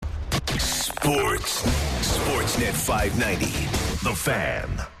Sportsnet 590, The Fan.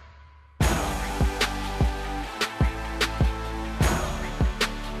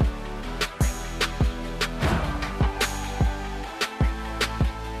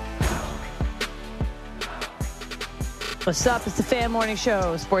 What's up? It's the Fan Morning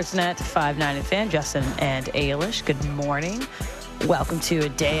Show, Sportsnet 590 Fan, Justin and Ailish. Good morning. Welcome to a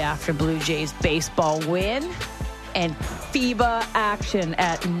day after Blue Jays baseball win and FIBA action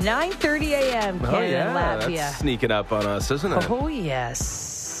at 9:30 a.m. Canada and Latvia. That's sneaking up on us, isn't it? Oh,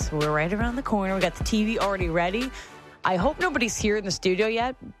 yes. We're right around the corner. We got the TV already ready. I hope nobody's here in the studio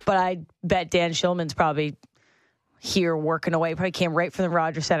yet, but I bet Dan Shulman's probably here working away. Probably came right from the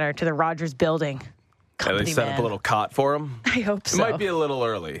Rogers Center to the Rogers building. Yeah, they set up a little cot for him. I hope so. It might be a little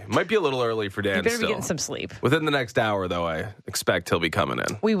early. Might be a little early for Dan. You better still be getting some sleep. Within the next hour, though, I expect he'll be coming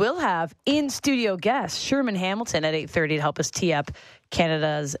in. We will have in-studio guest Sherman Hamilton at 8:30 to help us tee up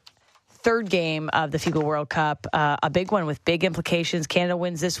Canada's third game of the FIBA World Cup. A big one with big implications. Canada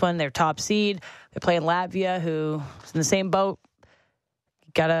wins this one. They're top seed. They're playing Latvia, who's in the same boat.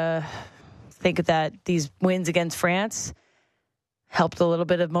 Got to think that these wins against France helped a little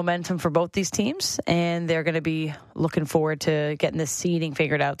bit of momentum for both these teams, and they're going to be looking forward to getting this seeding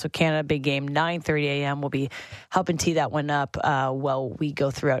figured out. So Canada, big game, 9:30 a.m. We'll be helping tee that one up while we go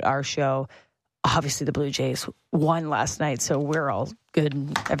throughout our show. Obviously, the Blue Jays won last night, so we're all good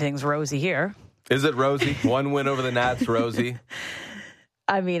and everything's rosy here. Is it rosy? One win over the Nats, rosy?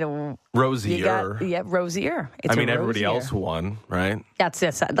 I mean, rosier. Rosier. I mean, everybody else won, right? That's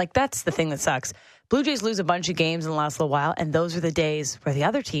the thing that sucks. Blue Jays lose a bunch of games in the last little while, and those are the days where the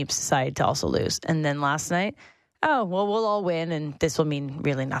other teams decide to also lose. And then last night, we'll all win, and this will mean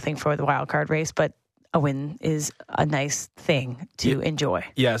really nothing for the wild card race, but a win is a nice thing to enjoy.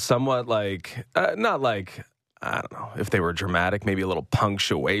 Yeah, somewhat like, not like, I don't know, if they were dramatic, maybe a little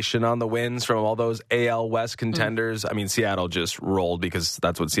punctuation on the wins from all those AL West contenders. I mean, Seattle just rolled because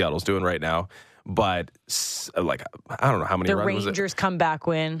that's what Seattle's doing right now. But, like, I don't know how many runs was it? The Rangers comeback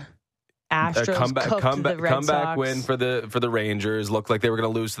win. Astros comeback win for the Rangers. Looked like they were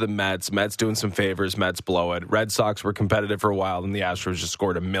going to lose to the Mets. Mets doing some favors. Mets blow it. Red Sox were competitive for a while, and the Astros just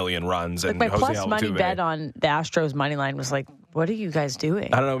scored 1 million runs. Like and my Jose plus money Altuve. bet on the Astros money line was like, what are you guys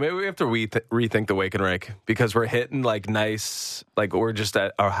doing? I don't know. Maybe we have to rethink the wake and rake because we're hitting like nice, like we're just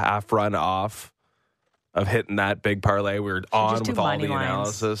at a half run off of hitting that big parlay. We're on with all the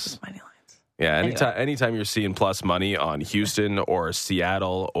analysis. Just money lines. Yeah, anytime you're seeing plus money on Houston or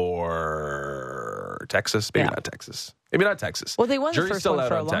Seattle or Texas, maybe not Texas. Maybe not Texas. Well, they won the first one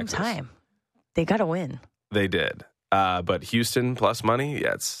for a long Texas. time. They got to win. They did. But Houston plus money,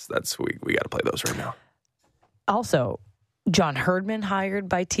 yeah, we got to play those right now. Also, John Herdman hired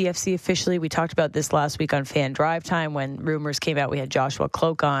by TFC officially. We talked about this last week on Fan Drive Time when rumors came out. We had Joshua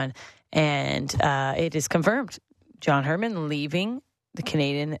Cloak on, and it is confirmed. John Herdman leaving the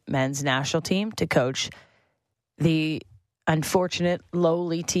Canadian men's national team to coach the unfortunate,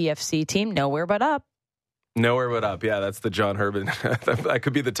 lowly TFC team. Nowhere but up. Nowhere but up. Yeah, that's the John Herdman. That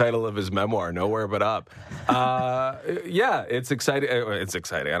could be the title of his memoir, Nowhere But Up. Yeah, it's exciting. It's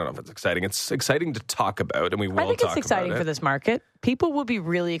exciting. I don't know if it's exciting. It's exciting to talk about, and we will talk about it. I think it's exciting for this market. People will be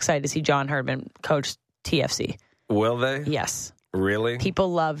really excited to see John Herdman coach TFC. Will they? Yes. Really?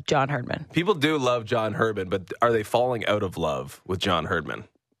 People love John Herdman. People do love John Herdman, but are they falling out of love with John Herdman?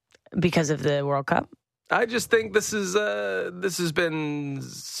 Because of the World Cup? I just think this has been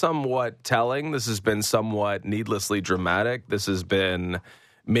somewhat telling. This has been somewhat needlessly dramatic. This has been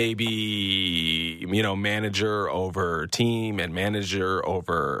maybe, manager over team and manager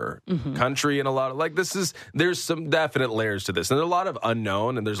over country and a lot of there's some definite layers to this. And there's a lot of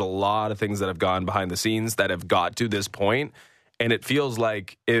unknown and there's a lot of things that have gone behind the scenes that have got to this point. And it feels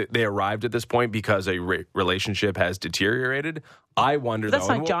like they arrived at this point because a relationship has deteriorated. I wonder, That's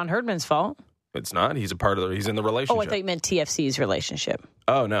not John Herdman's fault. It's not. He's he's in the relationship. Oh, I thought you meant TFC's relationship.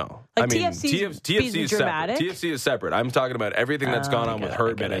 Oh, no. TFC is dramatic. Separate. TFC is separate. I'm talking about everything that's gone on with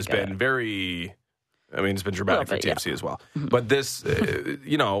Herdman has been very... it's been dramatic for TFC as well. Mm-hmm. But this,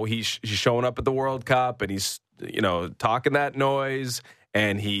 he's showing up at the World Cup and he's, talking that noise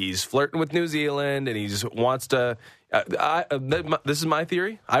and he's flirting with New Zealand and he just wants to... this is my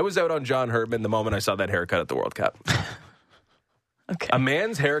theory. I was out on John Herdman the moment I saw that haircut at the World Cup. Okay. A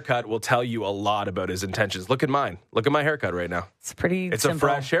man's haircut will tell you a lot about his intentions. Look at mine. Look at my haircut right now. It's simple. A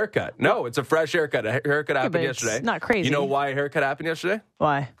fresh haircut. No, it's a fresh haircut. A haircut happened yesterday. It's not crazy. You know why a haircut happened yesterday?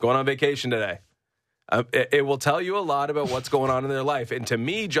 Why? Going on vacation today. It will tell you a lot about what's going on in their life. And to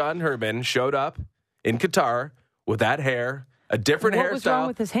me, John Herdman showed up in Qatar with that hair, a different hairstyle. What was wrong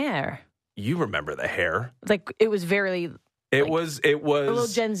with his hair? You remember the hair. Like, it was very It was a little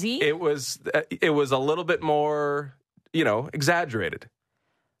Gen Z. It was a little bit more, exaggerated.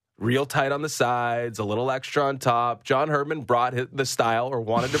 Real tight on the sides, a little extra on top. John Herdman brought the style, or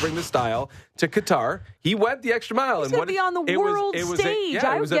wanted to bring the style, to Qatar. He went the extra mile. He's going to be on the world stage.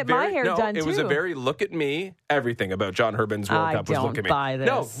 I would get my hair done, too. It was a very look at me, everything about John Herdman's World Cup was look at me. I don't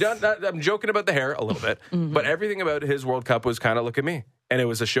buy this. No, I'm joking about the hair a little bit, but everything about his World Cup was kind of look at me. And it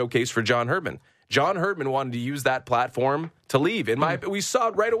was a showcase for John Herdman. John Herdman wanted to use that platform to leave. We saw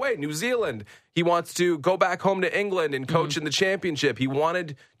it right away. New Zealand. He wants to go back home to England and coach in the championship. He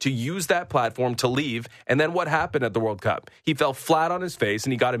wanted to use that platform to leave. And then what happened at the World Cup? He fell flat on his face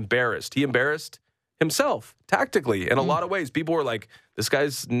and he got embarrassed. He embarrassed himself tactically in a lot of ways. People were like, this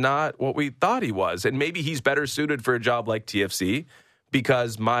guy's not what we thought he was. And maybe he's better suited for a job like TFC,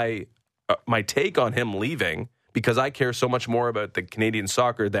 because my take on him leaving, because I care so much more about the Canadian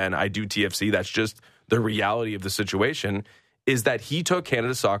soccer than I do TFC. That's just the reality of the situation, is that he took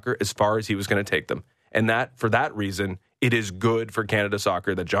Canada soccer as far as he was going to take them. And that, for that reason, it is good for Canada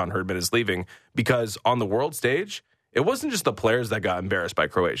soccer that John Herdman is leaving, because on the world stage, it wasn't just the players that got embarrassed by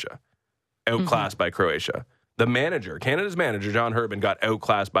Croatia, outclassed by Croatia. The manager, Canada's manager, John Herdman, got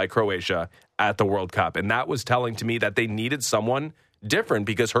outclassed by Croatia at the World Cup. And that was telling to me that they needed someone different,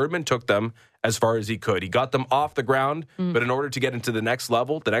 because Herdman took them as far as he could. He got them off the ground, but in order to get into the next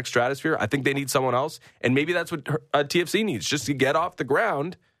level, the next stratosphere, I think they need someone else. And maybe that's what TFC needs, just to get off the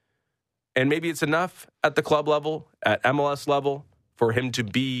ground. And maybe it's enough at the club level, at MLS level, for him to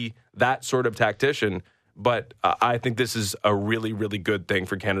be that sort of tactician. But I think this is a really, really good thing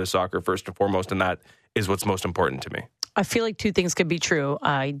for Canada soccer, first and foremost, and that is what's most important to me. I feel like two things could be true.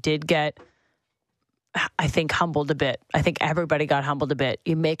 I did get, I think, humbled a bit. I think everybody got humbled a bit.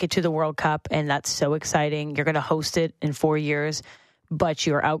 You make it to the World Cup, and that's so exciting. You're going to host it in 4 years, but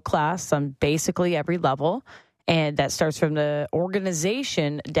you're outclassed on basically every level, and that starts from the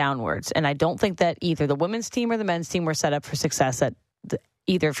organization downwards. And I don't think that either the women's team or the men's team were set up for success at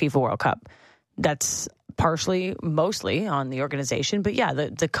either FIFA World Cup. That's mostly on the organization. But yeah,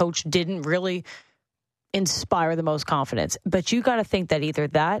 the coach didn't really inspire the most confidence. But you got to think that either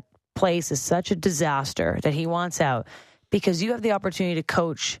that place is such a disaster that he wants out, because you have the opportunity to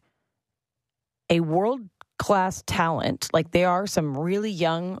coach a world-class talent. Like, there are some really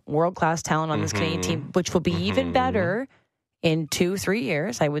young world-class talent on this Canadian team, which will be even better in 2-3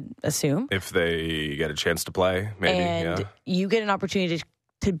 years, I would assume. If they get a chance to play, maybe. And you get an opportunity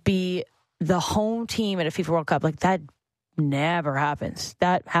to be the home team at a FIFA World Cup. Like, that never happens.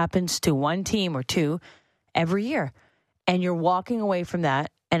 That happens to one team or two every year. And you're walking away from that,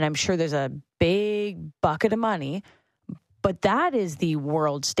 and I'm sure there's a big bucket of money, but that is the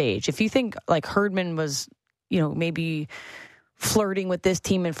world stage. If you think like Herdman was, maybe flirting with this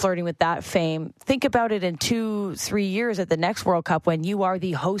team and flirting with that fame, think about it in 2-3 years at the next World Cup when you are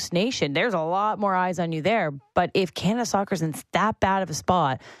the host nation. There's a lot more eyes on you there. But if Canada soccer's in that bad of a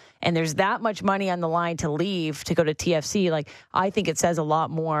spot and there's that much money on the line to leave to go to TFC, like, I think it says a lot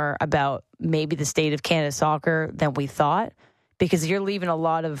more about maybe the state of Canada soccer than we thought, because you're leaving a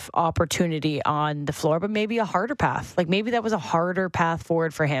lot of opportunity on the floor, but maybe a harder path. Like, maybe that was a harder path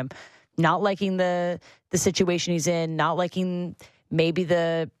forward for him. Not liking the situation he's in, not liking maybe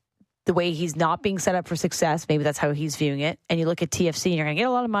the way he's not being set up for success. Maybe that's how he's viewing it. And you look at TFC and you're going to get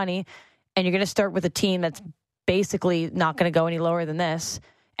a lot of money, and you're going to start with a team that's basically not going to go any lower than this.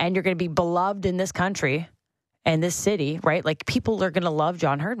 And you're going to be beloved in this country and this city, right? Like, people are going to love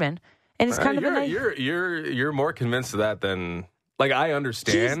John Herdman. And it's kind of you're more convinced of that than, like, I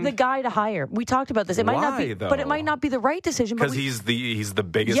understand. He's the guy to hire. We talked about this. It might not be, but it might not be the right decision. Because he's the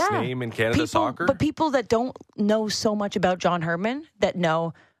biggest name in Canada soccer. But people that don't know so much about John Herdman, that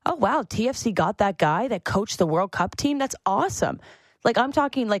know, oh wow, TFC got that guy that coached the World Cup team. That's awesome. Like, I'm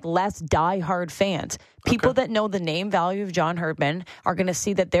talking like less diehard fans. People that know the name value of John Herdman are going to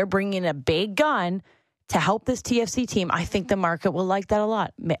see that they're bringing a big gun to help this TFC team. I think the market will like that a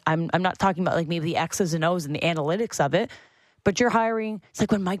lot. I'm not talking about like maybe the X's and O's and the analytics of it, but you're hiring. It's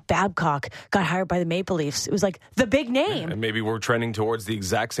like when Mike Babcock got hired by the Maple Leafs. It was like the big name. Yeah, and maybe we're trending towards the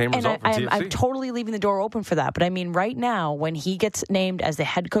exact same result for TFC. I'm totally leaving the door open for that. But I mean, right now, when he gets named as the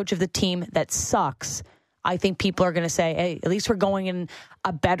head coach of the team that sucks, I think people are going to say, hey, at least we're going in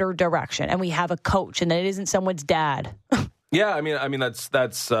a better direction. And we have a coach, and it isn't someone's dad. Yeah, I mean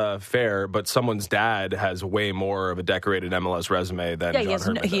that's fair, but someone's dad has way more of a decorated MLS resume than John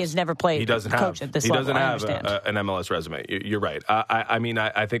Herdman does. He has never played. He doesn't have. At this he level, doesn't have an MLS resume. You're right.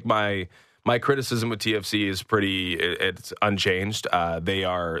 I think my criticism with TFC is it's unchanged. They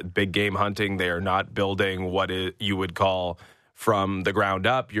are big game hunting. They are not building what you would call from the ground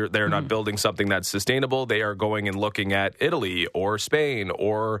up. They're not building something that's sustainable. They are going and looking at Italy or Spain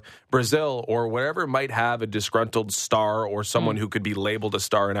or Brazil or wherever might have a disgruntled star or someone who could be labeled a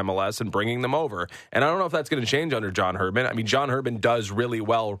star in MLS and bringing them over. And I don't know if that's going to change under John Herdman. I mean, John Herdman does really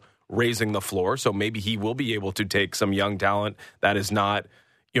well raising the floor, so maybe he will be able to take some young talent that is not,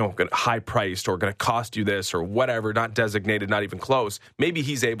 high priced or going to cost you this or whatever, not designated, not even close. Maybe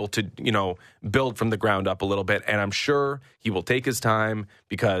he's able to, build from the ground up a little bit. And I'm sure he will take his time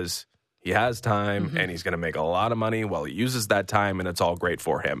because he has time and he's going to make a lot of money while he uses that time, and it's all great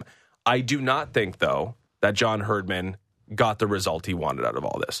for him. I do not think, though, that John Herdman got the result he wanted out of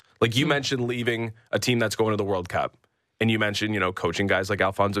all this. Like you mentioned, leaving a team that's going to the World Cup, and you mentioned, coaching guys like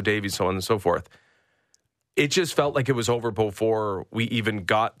Alphonso Davies, so on and so forth. It just felt like it was over before we even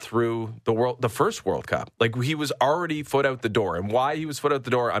got through the first World Cup. Like he was already foot out the door. And why he was foot out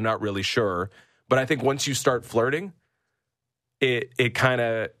the door, I'm not really sure. But I think once you start flirting, it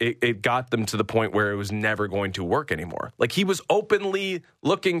got them to the point where it was never going to work anymore. Like he was openly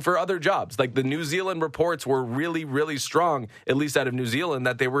looking for other jobs. Like the New Zealand reports were really, really strong, at least out of New Zealand,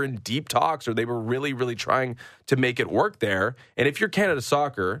 that they were in deep talks or they were really, really trying to make it work there. And if you're Canada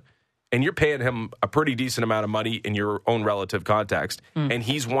Soccer and you're paying him a pretty decent amount of money in your own relative context, and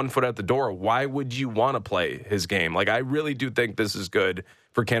he's 1 foot out the door, why would you want to play his game? Like, I really do think this is good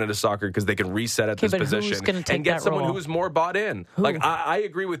for Canada Soccer because they can reset at this position and get someone who's more bought in. Who? Like, I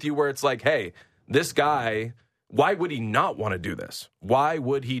agree with you where it's like, hey, this guy, why would he not want to do this? Why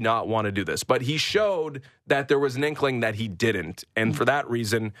would he not want to do this? But he showed that there was an inkling that he didn't. And for that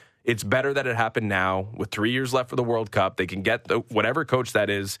reason, it's better that it happened now with 3 years left for the World Cup. They can get whatever coach that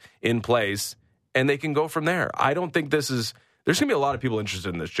is in place, and they can go from there. I don't think there's going to be a lot of people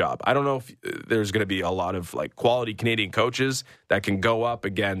interested in this job. I don't know if there's going to be a lot of like quality Canadian coaches that can go up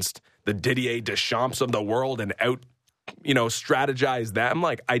against the Didier Deschamps of the world and strategize them.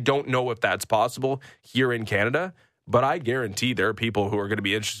 Like, I don't know if that's possible here in Canada, but I guarantee there are people who are going to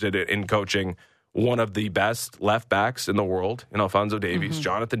be interested in coaching one of the best left backs in the world in Alphonso Davies,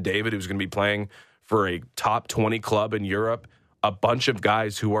 Jonathan David, who's going to be playing for a top 20 club in Europe, a bunch of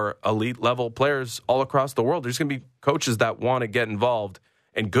guys who are elite level players all across the world. There's going to be coaches that want to get involved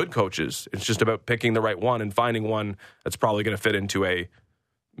and good coaches. It's just about picking the right one and finding one that's probably going to fit into a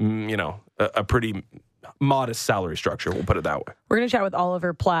pretty modest salary structure. We'll put it that way. We're going to chat with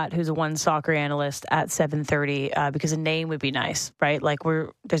Oliver Platt, who's a One Soccer analyst at 7:30, because a name would be nice, right? Like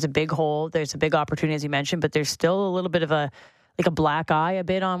there's a big hole, there's a big opportunity, as you mentioned, but there's still a little bit of a black eye a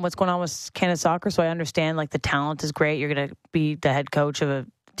bit on what's going on with Canada Soccer. So I understand like the talent is great. You're going to be the head coach of a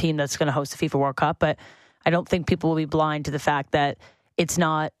team that's going to host the FIFA World Cup, but I don't think people will be blind to the fact that it's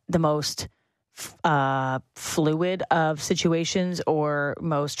not the most fluid of situations or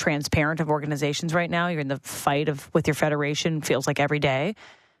most transparent of organizations right now. You're in the fight with your federation, feels like every day,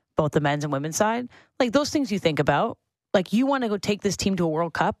 both the men's and women's side. Like those things you think about, like you want to go take this team to a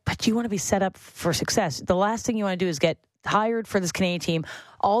World Cup, but you want to be set up for success. The last thing you want to do is get hired for this Canadian team,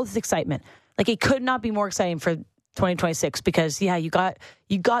 all this excitement. Like it could not be more exciting for 2026 because you got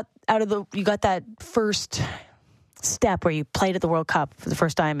that first step where you played at the World Cup for the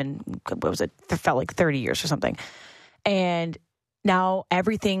first time in, what was it? It felt like 30 years or something. And now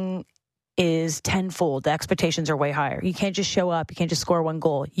everything is tenfold. The expectations are way higher. You can't just show up. You can't just score one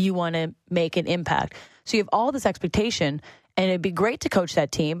goal. You want to make an impact. So you have all this expectation, and it'd be great to coach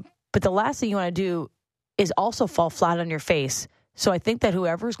that team. But the last thing you want to do is also fall flat on your face. So I think that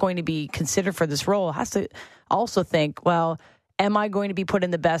whoever's going to be considered for this role has to also think, well, am I going to be put in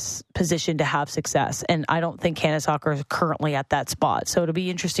the best position to have success? And I don't think Canada Soccer is currently at that spot. So it'll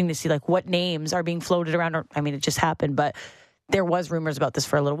be interesting to see like what names are being floated around. It just happened, but there was rumors about this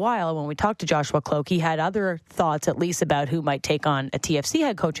for a little while. When we talked to Joshua Cloke, he had other thoughts at least about who might take on a TFC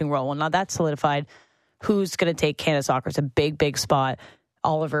head coaching role. Well, now that's solidified. Who's going to take Canada Soccer? It's a big, big spot.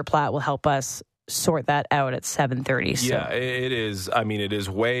 Oliver Platt will help us sort that out at 7:30. So. Yeah, it is. I mean, it is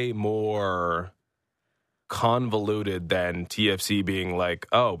way more convoluted than TFC being like,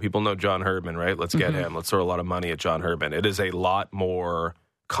 oh, people know John Herdman, right? Let's get him. Let's throw a lot of money at John Herdman. It is a lot more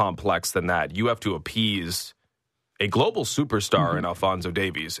complex than that. You have to appease a global superstar in Alphonso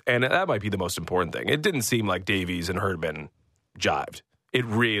Davies, and that might be the most important thing. It didn't seem like Davies and Herdman jived. It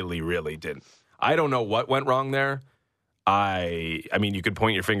really, really didn't. I don't know what went wrong there. I mean, you could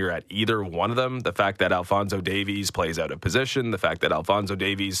point your finger at either one of them. The fact that Alphonso Davies plays out of position, the fact that Alphonso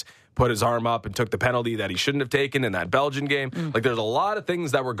Davies put his arm up and took the penalty that he shouldn't have taken in that Belgian game. Like, there's a lot of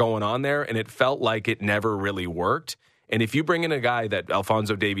things that were going on there, and it felt like it never really worked. And if you bring in a guy that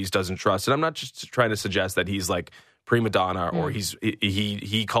Alphonso Davies doesn't trust, and I'm not just trying to suggest that he's like prima donna or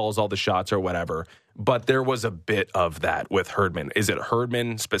he calls all the shots or whatever. But there was a bit of that with Herdman. Is it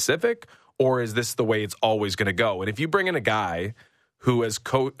Herdman specific, or is this the way it's always going to go? And if you bring in a guy who is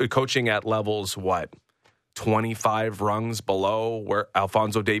coaching at levels, 25 rungs below where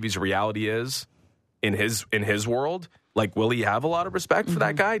Alphonso Davies' reality is in his world, like, will he have a lot of respect for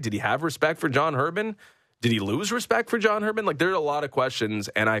that guy? Did he have respect for John Herdman? Did he lose respect for John Herdman? Like, there are a lot of questions,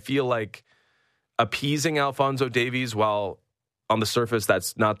 and I feel like appeasing Alphonso Davies, while on the surface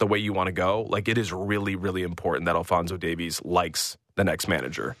that's not the way you want to go, like, it is really, really important that Alphonso Davies likes the next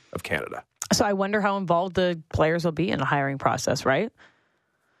manager of Canada. So I wonder how involved the players will be in the hiring process, right?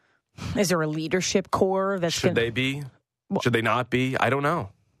 Is there a leadership core that's Should they be? Should they not be? I don't know.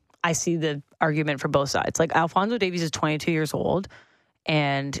 I see the argument for both sides. Like, Alphonso Davies is 22 years old,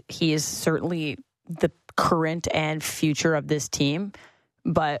 and he is certainly the current and future of this team.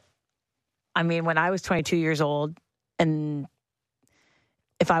 But, I mean, when I was 22 years old, and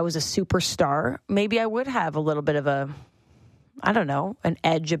if I was a superstar, maybe I would have a little bit of an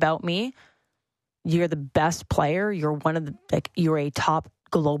edge about me. You're the best player. You're one of the, you're a top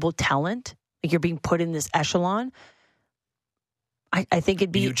global talent. You're being put in this echelon. I think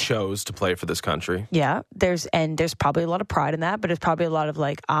it'd be... You chose to play for this country. Yeah, there's probably a lot of pride in that, but there's probably a lot of,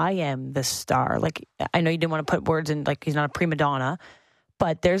 like, I am the star. Like, I know you didn't want to put words in, like, he's not a prima donna,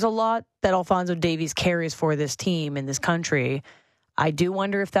 but there's a lot that Alphonso Davies carries for this team in this country. I do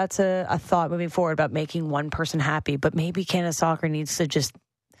wonder if that's a thought moving forward about making one person happy, but maybe Canada Soccer needs to just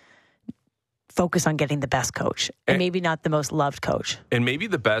focus on getting the best coach and maybe not the most loved coach. And maybe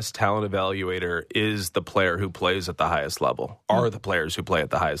the best talent evaluator is the player who plays at the highest level, are the players who play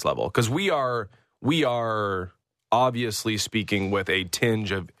at the highest level. Because we are obviously speaking with a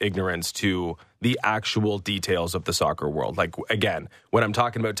tinge of ignorance to the actual details of the soccer world. Like, again, when I'm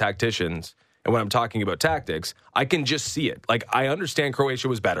talking about tacticians and when I'm talking about tactics, I can just see it. Like, I understand Croatia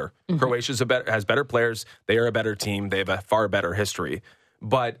was better. Croatia has better players. They are a better team. They have a far better history.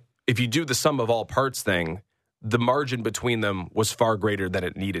 But if you do the sum of all parts thing, the margin between them was far greater than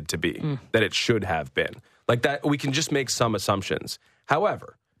it needed to be, that it should have been. Like that, we can just make some assumptions.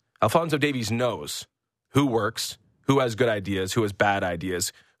 However, Alphonso Davies knows who works, who has good ideas, who has bad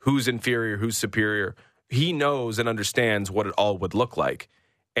ideas, who's inferior, who's superior. He knows and understands what it all would look like.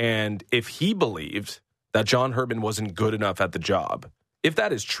 And if he believed that John Herdman wasn't good enough at the job, if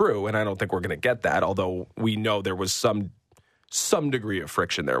that is true, and I don't think we're going to get that, although we know there was some degree of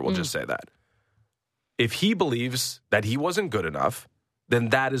friction there, we'll just say that. If he believes that he wasn't good enough, then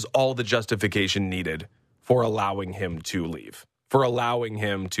that is all the justification needed for allowing him to leave, for allowing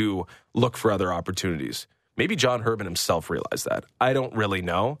him to look for other opportunities. Maybe John Herdman himself realized that. I don't really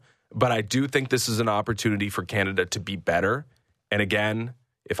know, but I do think this is an opportunity for Canada to be better. And again,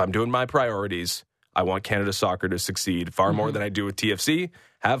 if I'm doing my priorities, I want Canada Soccer to succeed far more than I do with TFC.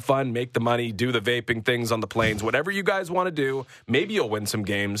 Have fun, make the money, do the vaping things on the planes, whatever you guys want to do. Maybe you'll win some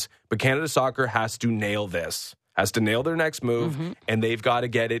games, but Canada Soccer has to nail this, has to nail their next move, and they've got to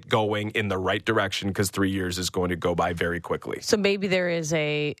get it going in the right direction because 3 years is going to go by very quickly. So maybe there is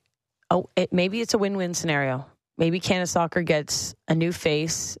maybe it's a win-win scenario. Maybe Canada Soccer gets a new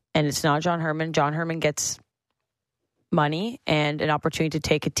face, and it's not John Herdman. John Herdman gets money and an opportunity to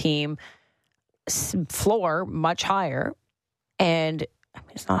take a team floor much higher, and I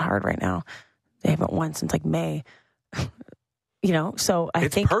mean, it's not hard right now. They haven't won since like May. So I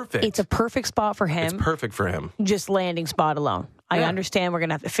think perfect. It's a perfect spot for him. It's perfect for him. Just landing spot alone. Yeah. I understand we're going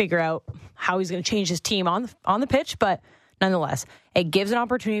to have to figure out how he's going to change his team on the pitch, but nonetheless, it gives an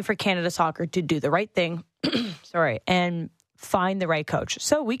opportunity for Canada Soccer to do the right thing. And find the right coach.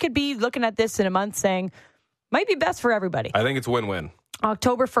 So we could be looking at this in a month saying, might be best for everybody. I think it's win-win.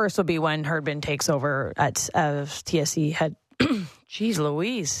 October 1st will be when Herdman takes over at TSC head. Jeez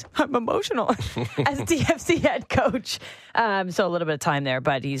Louise, I'm emotional. As TFC head coach. So a little bit of time there,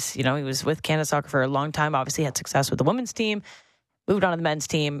 but he was with Canada Soccer for a long time. Obviously had success with the women's team, moved on to the men's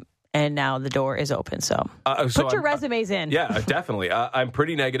team, and now the door is open. So put your resumes in. Yeah, definitely. I'm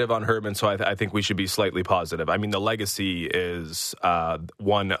pretty negative on Herdman, so I think we should be slightly positive. I mean, the legacy is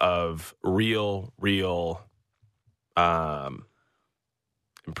one of real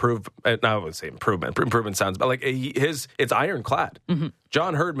improvement. I would say improvement. Improvement sounds, but like it's ironclad.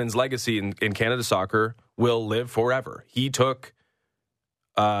 John Herdman's legacy in Canada Soccer will live forever. He took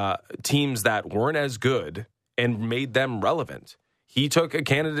teams that weren't as good and made them relevant. He took a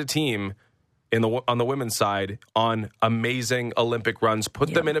Canada team on the women's side on amazing Olympic runs,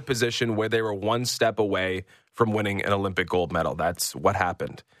 put them in a position where they were one step away from winning an Olympic gold medal. That's what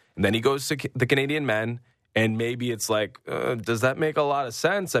happened. And then he goes to the Canadian men. And maybe it's like, does that make a lot of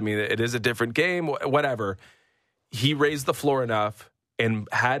sense? I mean, it is a different game, whatever. he raised the floor enough and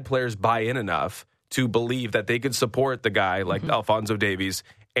had players buy in enough to believe that they could support the guy like Alphonso Davies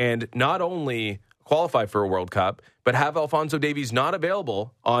and not only qualify for a World Cup, but have Alphonso Davies not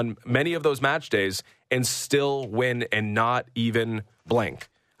available on many of those match days and still win and not even blink.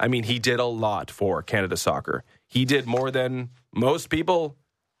 I mean, he did a lot for Canada soccer. He did more than most people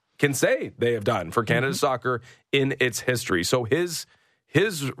can say they have done for Canada soccer in its history. So his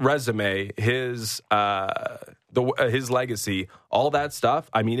resume, his legacy, all that stuff,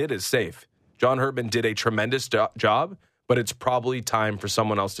 I mean, it is safe. John Herdman did a tremendous job, but it's probably time for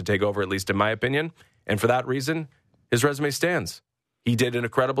someone else to take over, at least in my opinion. And for that reason, his resume stands. He did an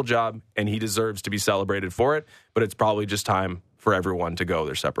incredible job, and he deserves to be celebrated for it, but it's probably just time for everyone to go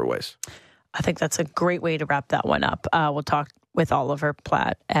their separate ways. I think that's a great way to wrap that one up. We'll talk with Oliver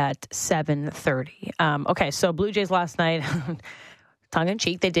Platt at 7:30. Okay, so Blue Jays last night,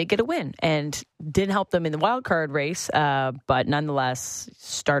 tongue-in-cheek, they did get a win and didn't help them in the wild card race, but nonetheless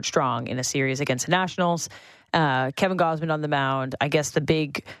start strong in a series against the Nationals. Kevin Gausman on the mound. I guess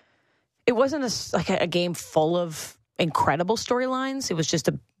it wasn't a game full of incredible storylines. It was just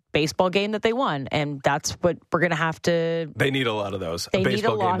a baseball game that they won, and that's what we're going to have to... They need a lot of those. They need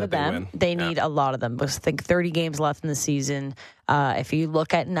a lot of them. They need a lot of them. I think 30 games left in the season. If you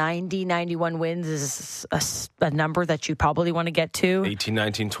look at 90, 91 wins is a number that you probably want to get to. 18,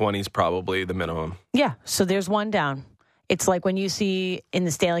 19, 20 is probably the minimum. Yeah, so there's one down. It's like when you see in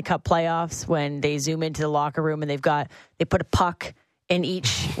the Stanley Cup playoffs when they zoom into the locker room and they put a puck in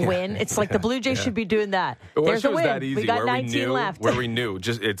each win. It's like the Blue Jays should be doing that. There's a win. That easy, we got 19 left. Where we knew,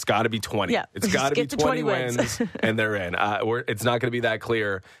 just it's got to be 20. Yeah, it's got to be 20 wins, and they're in. It's not going to be that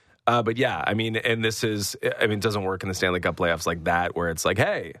clear. But yeah, I mean, and it doesn't work in the Stanley Cup playoffs like that, where it's like,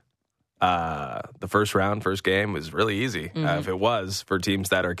 hey, the first game was really easy. If it was for teams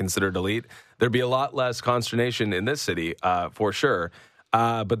that are considered elite, there'd be a lot less consternation in this city, for sure.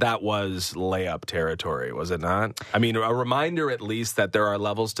 But that was layup territory, was it not? I mean, a reminder at least that there are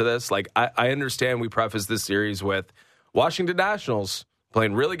levels to this. Like, I understand we preface this series with Washington Nationals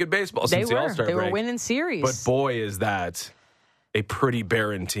playing really good baseball since the All-Star break. They were winning series. But boy, is that a pretty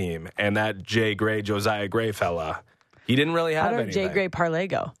barren team. And that Josiah Gray fella, he didn't really have anything. How did Jay Gray parlay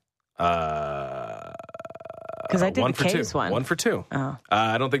go? Because I did the K's one. 1 for 2. Oh.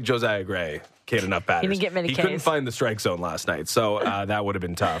 I don't think Josiah Gray K'd enough batters. He didn't get many Ks. He couldn't find the strike zone last night, so that would have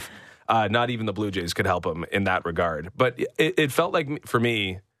been tough. Not even the Blue Jays could help him in that regard. But it felt like, for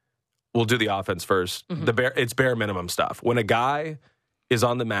me, we'll do the offense first. It's bare minimum stuff. When a guy is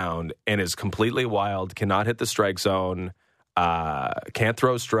on the mound and is completely wild, cannot hit the strike zone, can't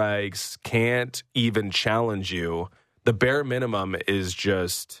throw strikes, can't even challenge you, the bare minimum is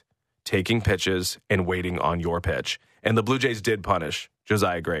just taking pitches and waiting on your pitch. And the Blue Jays did punish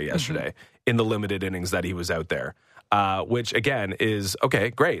Josiah Gray yesterday in the limited innings that he was out there, which, again, is, okay,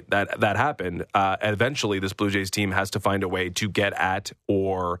 great. That happened. Eventually, this Blue Jays team has to find a way to get at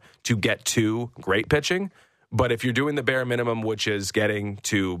or to get to great pitching. But if you're doing the bare minimum, which is getting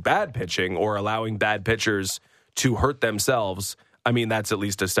to bad pitching or allowing bad pitchers to hurt themselves, I mean, that's at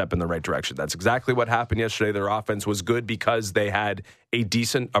least a step in the right direction. That's exactly what happened yesterday. Their offense was good because they had a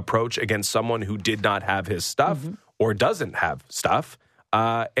decent approach against someone who did not have his stuff or doesn't have stuff,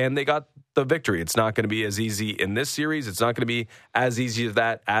 and they got the victory. It's not going to be as easy in this series. It's not going to be as easy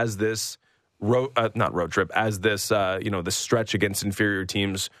as this the stretch against inferior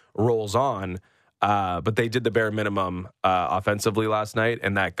teams rolls on. But they did the bare minimum offensively last night,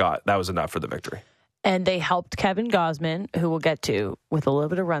 and that was enough for the victory. And they helped Kevin Gausman, who we'll get to, with a little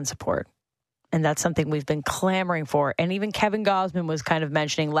bit of run support. And that's something we've been clamoring for. And even Kevin Gausman was kind of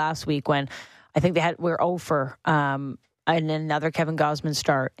mentioning last week when I think we're 0 for in another Kevin Gausman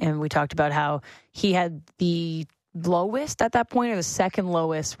start. And we talked about how he had the lowest at that point, or the second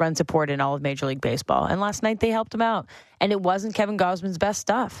lowest run support in all of Major League Baseball. And last night they helped him out. And it wasn't Kevin Gausman's best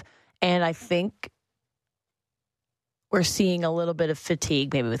stuff. And I think we're seeing a little bit of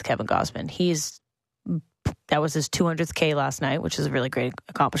fatigue maybe with Kevin Gausman. That was his 200th K last night, which is a really great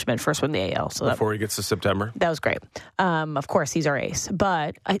accomplishment. First one in the AL. So before he gets to September. That was great. Of course, he's our ace.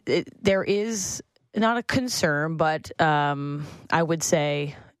 But there is not a concern, but I would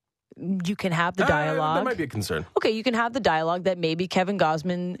say you can have the dialogue. There might be a concern. Okay, you can have the dialogue that maybe Kevin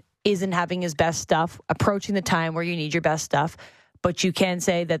Gausman isn't having his best stuff, approaching the time where you need your best stuff. But you can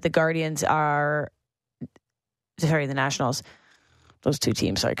say that the Nationals, those two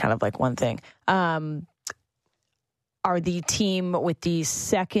teams are kind of like one thing, are the team with the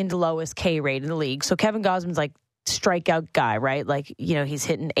second lowest K rate in the league. So Kevin Gausman's like strikeout guy, right? Like, he's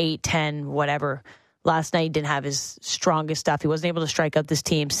hitting 8, 10, whatever Last night, he didn't have his strongest stuff. He wasn't able to strike out this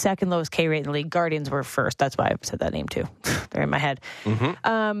team. Second lowest K rate in the league. Guardians were first. That's why I said that name too. They're in my head.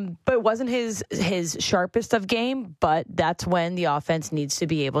 But it wasn't his sharpest of game, but that's when the offense needs to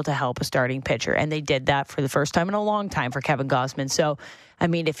be able to help a starting pitcher. And they did that for the first time in a long time for Kevin Gausman. So, I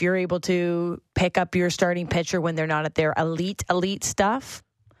mean, if you're able to pick up your starting pitcher when they're not at their elite stuff,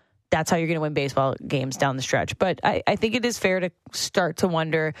 that's how you're going to win baseball games down the stretch. But I think it is fair to start to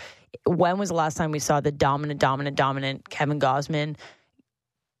wonder, when was the last time we saw the dominant Kevin Gausman?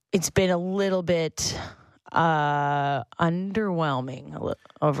 It's been a little bit underwhelming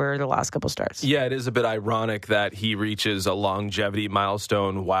over the last couple starts. Yeah, it is a bit ironic that he reaches a longevity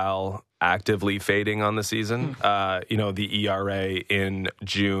milestone while actively fading on the season. The ERA in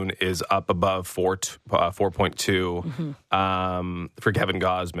June is up above 4.2 for Kevin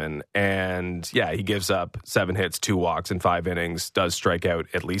Gausman. And yeah, he gives up 7 hits, 2 walks in 5 innings, does strike out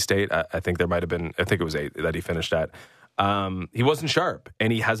at least 8. I think it was 8 that he finished at. He wasn't sharp,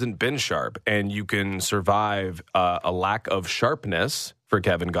 and he hasn't been sharp. And you can survive a lack of sharpness for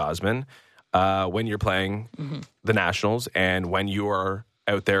Kevin Gausman when you're playing the Nationals and when you are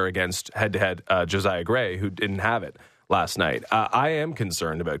out there against head-to-head Josiah Gray, who didn't have it last night. I am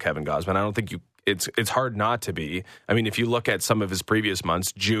concerned about Kevin Gausman. I don't think it's hard not to be. I mean, if you look at some of his previous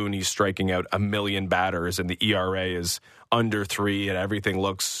months, June, he's striking out 1 million batters, and the ERA is under 3, and everything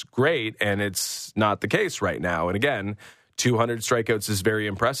looks great, and it's not the case right now. And again, 200 strikeouts is very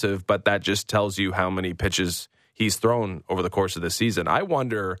impressive, but that just tells you how many pitches he's thrown over the course of the season. I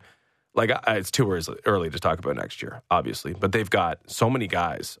wonder... it's too early to talk about next year, obviously, but they've got so many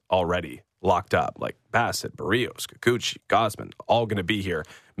guys already locked up, like Bassett, Barrios, Kikuchi, Gausman, all going to be here.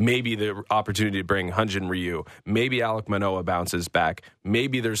 Maybe the opportunity to bring Hyun-Jin Ryu, maybe Alek Manoah bounces back,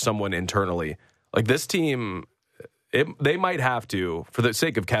 maybe there's someone internally. Like this team, they might have to, for the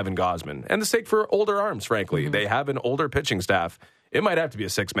sake of Kevin Gausman, and the sake for older arms, frankly. They have an older pitching staff. It might have to be a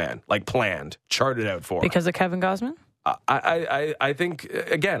 6-man, planned, charted out for. Because of Kevin Gausman? I think,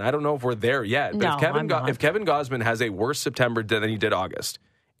 again, I don't know if we're there yet. But if Kevin Gausman has a worse September than he did August,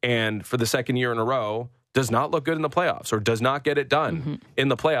 and for the second year in a row does not look good in the playoffs or does not get it done in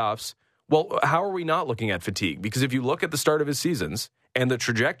the playoffs, well, how are we not looking at fatigue? Because if you look at the start of his seasons and the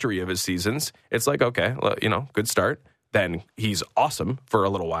trajectory of his seasons, it's like, okay, good start. Then he's awesome for a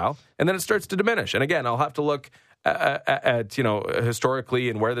little while, and then it starts to diminish. And again, I'll have to look at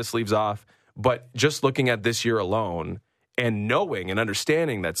historically and where this leaves off. But just looking at this year alone and knowing and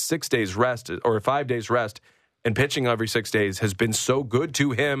understanding that 6 days rest or 5 days rest and pitching every 6 days has been so good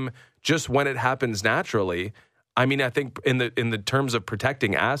to him just when it happens naturally. I mean, I think in the terms of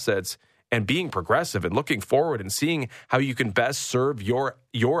protecting assets and being progressive and looking forward and seeing how you can best serve your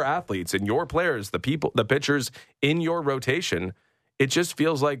athletes and your players, the pitchers in your rotation, it just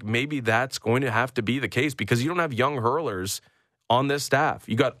feels like maybe that's going to have to be the case because you don't have young hurlers on this staff.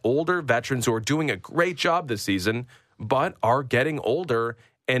 You got older veterans who are doing a great job this season, but are getting older,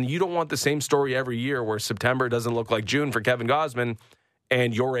 and you don't want the same story every year where September doesn't look like June for Kevin Gausman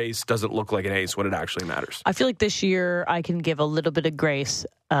and your ace doesn't look like an ace when it actually matters. I feel like this year I can give a little bit of grace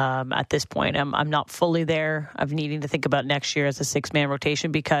at this point. I'm not fully there of needing to think about next year as a 6-man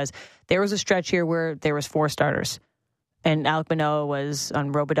rotation because there was a stretch here where there was 4 starters. And Alek Manoah was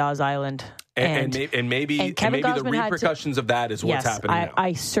on Robidaw's Island. And maybe the repercussions of that is what's happening now.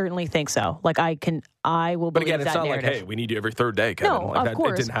 I certainly think so. I will believe that narrative. But again, it's not like, hey, we need you every third day, Kevin. No, of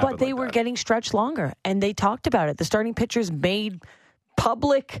course. It didn't happen but they were getting stretched longer. And they talked about it. The starting pitchers made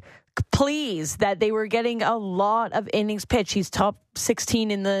public pleas that they were getting a lot of innings pitched. He's top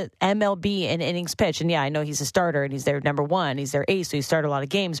 16 in the MLB in innings pitched. And yeah, I know he's a starter and he's their number 1. He's their ace, so he started a lot of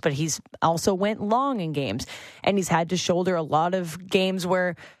games, but he's also went long in games. And he's had to shoulder a lot of games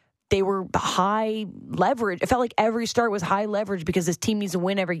where they were high leverage. It felt like every start was high leverage because this team needs to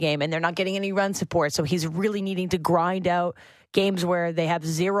win every game and they're not getting any run support. So he's really needing to grind out games where they have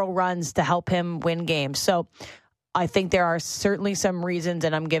 0 runs to help him win games. So I think there are certainly some reasons,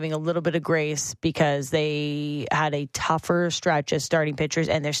 and I'm giving a little bit of grace because they had a tougher stretch as starting pitchers,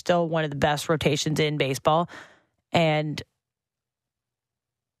 and they're still one of the best rotations in baseball. And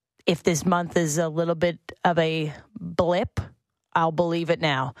if this month is a little bit of a blip, I'll believe it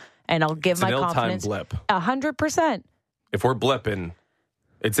now. And I'll give my confidence. It's an ill-timed blip. 100%. If we're blipping,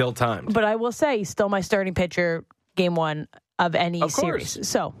 it's ill-timed. But I will say, he's still my starting pitcher game 1 of any series.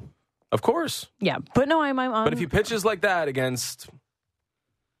 So... Of course. Yeah. But no, I'm on. But if he pitches like that against,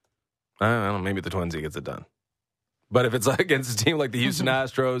 I don't know, maybe the Twins, he gets it done. But if it's against a team like the Houston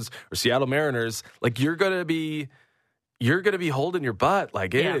Astros or Seattle Mariners, you're going to be you're going to be holding your butt.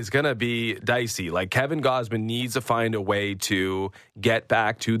 Like, it is going to be dicey. Like, Kevin Gausman needs to find a way to get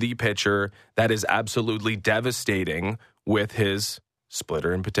back to the pitcher that is absolutely devastating with his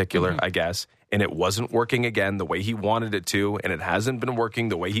splitter in particular, I guess. And it wasn't working again the way he wanted it to, and it hasn't been working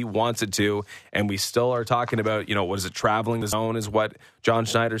the way he wants it to. And we still are talking about, what is it, traveling the zone is what John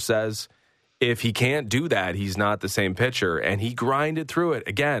Schneider says. If he can't do that, he's not the same pitcher, and he grinded through it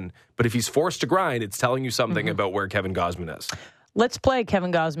again. But if he's forced to grind, it's telling you something about where Kevin Gausman is. Let's play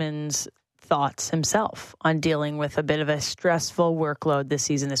Kevin Gausman's thoughts himself on dealing with a bit of a stressful workload this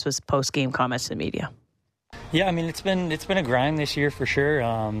season. This was post-game comments to the media. Yeah, I mean, it's been a grind this year for sure.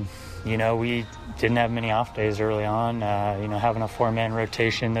 We didn't have many off days early on. Having a 4-man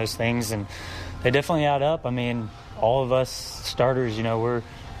rotation, those things, and they definitely add up. I mean, all of us starters,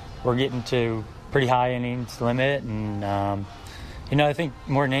 we're getting to pretty high innings limit, and I think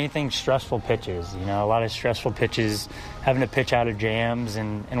more than anything, stressful pitches. A lot of stressful pitches, having to pitch out of jams,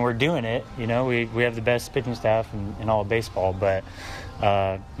 and we're doing it. We have the best pitching staff in all of baseball, but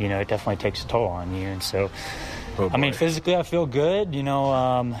it definitely takes a toll on you. And so, physically I feel good.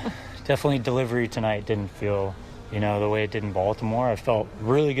 Definitely delivery tonight didn't feel, the way it did in Baltimore. I felt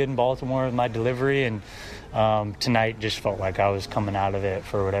really good in Baltimore with my delivery, and tonight just felt like I was coming out of it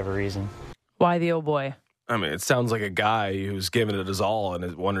for whatever reason. Why the old boy? I mean, it sounds like a guy who's given it his all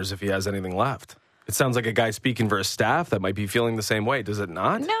and wonders if he has anything left. It sounds like a guy speaking for his staff that might be feeling the same way. Does it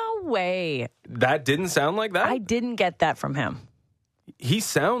not? No way. That didn't sound like that? I didn't get that from him. He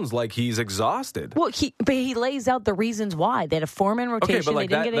sounds like he's exhausted. Well, he lays out the reasons why. They had a 4-man rotation. They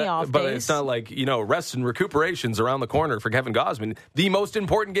didn't get any off days. But it's not like, rest and recuperation's around the corner for Kevin Gausman. The most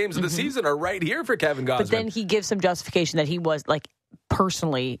important games of the season are right here for Kevin Gausman. But then he gives some justification that he was,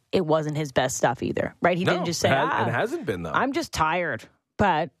 personally, it wasn't his best stuff either, right? He didn't just say, it hasn't been, though. I'm just tired.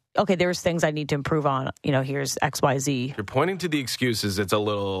 But, okay, there's things I need to improve on. Here's XYZ. You're pointing to the excuses. It's a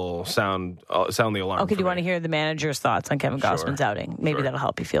little sound the alarm. Okay, do you want to hear the manager's thoughts on Kevin Gausman's outing? Maybe that'll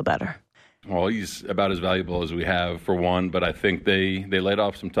help you feel better. Well, he's about as valuable as we have, for one, but I think they laid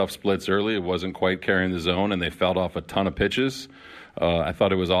off some tough splits early. It wasn't quite carrying the zone, and they fouled off a ton of pitches. I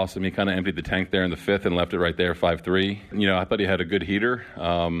thought it was awesome. He kind of emptied the tank there in the 5th and left it right there, 5-3. I thought he had a good heater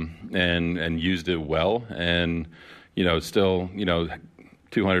and used it well. And, still,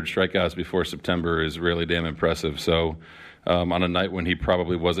 200 strikeouts before September is really damn impressive. So on a night when he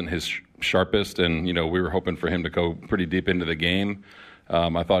probably wasn't his sharpest and, we were hoping for him to go pretty deep into the game,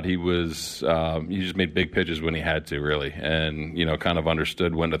 I thought he just made big pitches when he had to, really, and, kind of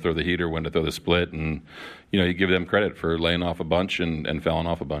understood when to throw the heater, when to throw the split, and, you give them credit for laying off a bunch and fouling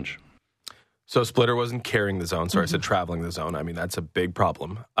off a bunch. So splitter wasn't carrying the zone. Sorry, I said traveling the zone. I mean, that's a big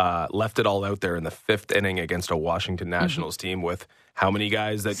problem. Left it all out there in the 5th inning against a Washington Nationals team with how many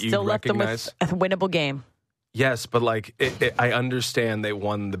guys that you recognize? Still left them with a winnable game. Yes, but I understand they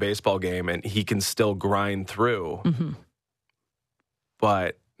won the baseball game and he can still grind through.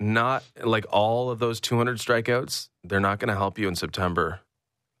 But not like all of those 200 strikeouts, they're not going to help you in September.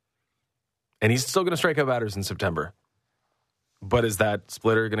 And he's still going to strike out batters in September. But is that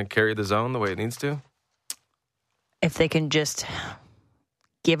splitter going to carry the zone the way it needs to? If they can just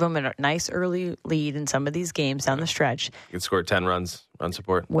give him a nice early lead in some of these games down the stretch. You could score 10 runs, run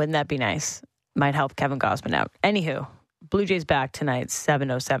support. Wouldn't that be nice? Might help Kevin Gausman out. Anywho, Blue Jays back tonight,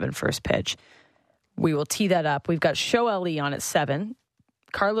 7:07 first pitch. We will tee that up. We've got Show LE on at 7.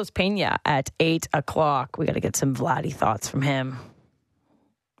 Carlos Pena at 8 o'clock. We got to get some Vladdy thoughts from him.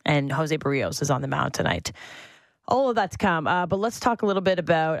 And Jose Barrios is on the mound tonight. All of that to come. But let's talk a little bit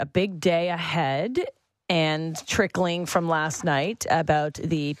about a big day ahead and trickling from last night about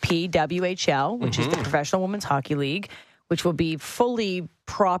the PWHL, which is the Professional Women's Hockey League, which will be fully,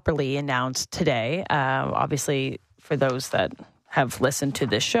 properly announced today. Obviously, for those that have listened to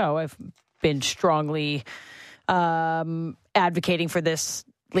this show, I've been strongly advocating for this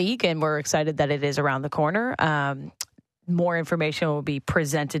league, and we're excited that it is around the corner. More information will be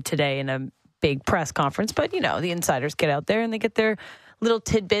presented today in a big press conference, but the insiders get out there and they get their little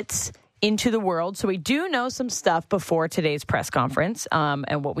tidbits into the world. So we do know some stuff before today's press conference.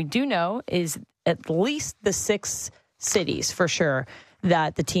 And what we do know is at least the 6 cities for sure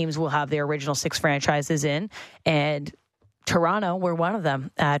that the teams will have their original 6 franchises in. And Toronto, we're one of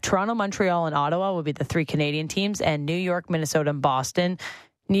them. Toronto, Montreal, and Ottawa will be the 3 Canadian teams, and New York, Minnesota, and Boston.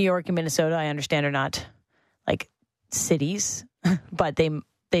 New York and Minnesota, I understand, are not like cities, but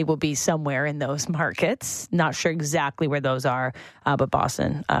they will be somewhere in those markets. Not sure exactly where those are, but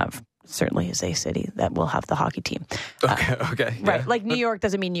Boston certainly is a city that will have the hockey team. Okay. Right. Yeah. Like New York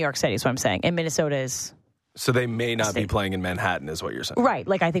doesn't mean New York City is what I'm saying. And Minnesota is So they may not be playing in Manhattan, is what you're saying. Right.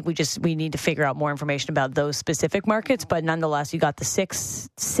 Like, I think we need to figure out more information about those specific markets. But nonetheless, you got the 6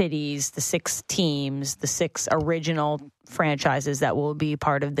 cities, the 6 teams, the 6 original franchises that will be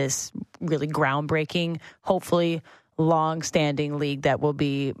part of this really groundbreaking, hopefully long-standing league that will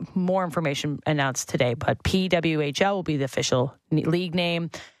be more information announced today. But PWHL will be the official league name.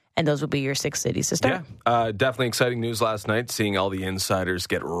 And those will be your 6 cities to start. Yeah, definitely exciting news last night, seeing all the insiders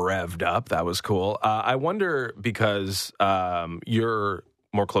get revved up. That was cool. I wonder, because you're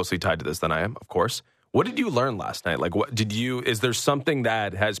more closely tied to this than I am, of course. What did you learn last night? Like, is there something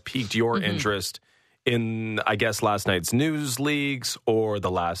that has piqued your interest in, I guess, last night's news leagues or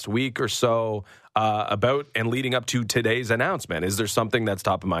the last week or so about and leading up to today's announcement? Is there something that's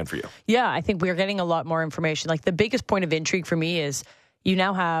top of mind for you? Yeah, I think we're getting a lot more information. Like, the biggest point of intrigue for me is you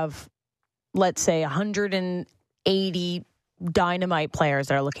now have, let's say, 180 dynamite players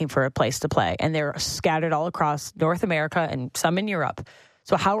that are looking for a place to play, and they're scattered all across North America and some in Europe.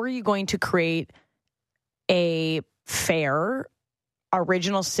 So how are you going to create a fair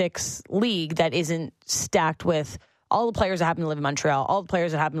original 6 league that isn't stacked with all the players that happen to live in Montreal, all the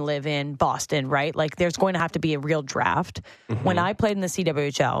players that happen to live in Boston, right? Like, there's going to have to be a real draft. When I played in the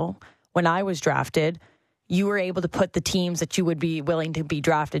CWHL, when I was drafted, you were able to put the teams that you would be willing to be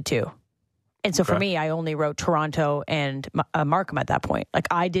drafted to. And so for me, I only wrote Toronto and Markham at that point. Like,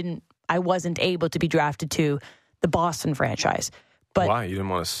 I wasn't able to be drafted to the Boston franchise. But why? You didn't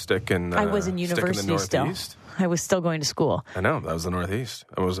want to stick in I was in university still. I was still going to school. I know. That was the Northeast.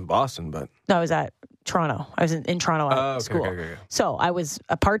 I was in Boston, but... No, I was at Toronto. I was in Toronto at school. Okay. So I was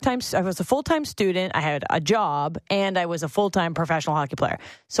a full-time student. I had a job, and I was a full-time professional hockey player.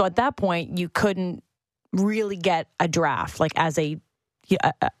 So at that point, you couldn't really get a draft, like as an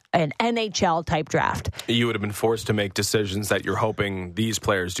NHL type draft. You would have been forced to make decisions that you're hoping these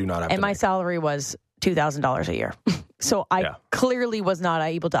players do not have. And my salary was $2,000 a year. So I clearly was not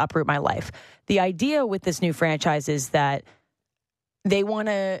able to uproot my life. The idea with this new franchise is that they want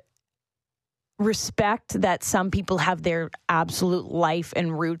to respect that some people have their absolute life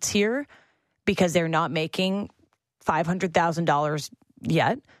and roots here because they're not making $500,000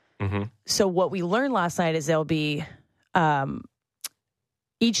 yet. So what we learned last night is there'll be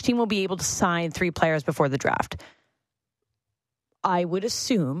each team will be able to sign 3 players before the draft. I would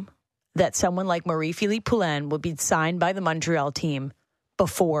assume that someone like Marie-Philippe Poulin would be signed by the Montreal team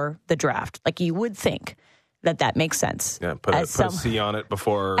before the draft. Like, you would think that makes sense. Yeah, put a C on it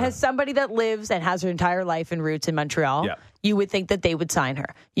before. As somebody that lives and has her entire life and roots in Montreal, you would think that they would sign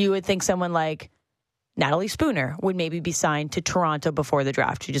her. You would think someone like Natalie Spooner would maybe be signed to Toronto before the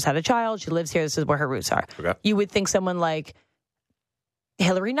draft. She just had a child. She lives here. This is where her roots are. Okay. You would think someone like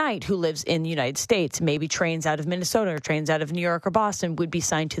Hillary Knight, who lives in the United States, maybe trains out of Minnesota or trains out of New York or Boston, would be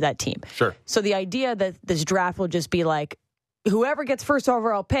signed to that team. Sure. So the idea that this draft will just be like, whoever gets first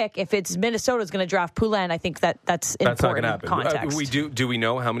overall pick, if it's Minnesota is going to draft Poulin, I think that's important not going to happen. Context. Do we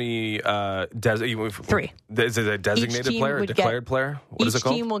know how many 3? Is it a designated player, a declared player? What is it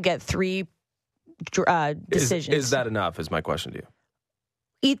called? Each team will get 3 decisions. Is that enough, is my question to you?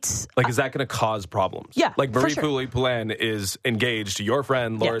 It's like, is that going to cause problems? Yeah, like Marie-Philippe Poulin is engaged to your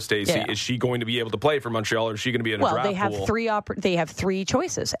friend Laura Stacey. Yeah. Is she going to be able to play for Montreal, or is she going to be in a draft pool? They have 3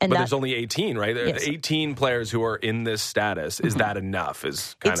 choices, but there's only 18, right? There's 18 players who are in this status. Is that enough?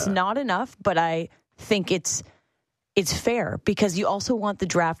 It's not enough, but I think it's fair because you also want the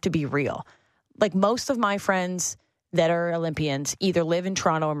draft to be real. Like, most of my friends that are Olympians either live in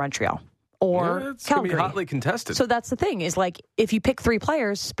Toronto or Montreal. Or it's Calgary. Going to be hotly contested. So that's the thing, is like, if you pick 3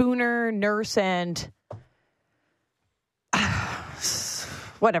 players, Spooner, Nurse, and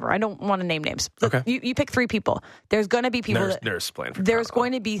whatever, I don't want to name names. Okay. You pick 3 people. There's going to be people Nurse playing for there's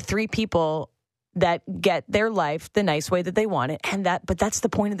going to be 3 people that get their life the nice way that they want it. But that's the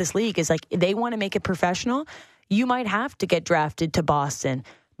point of this league, is like, they want to make it professional. You might have to get drafted to Boston,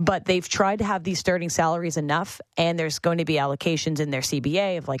 but they've tried to have these starting salaries enough, and there's going to be allocations in their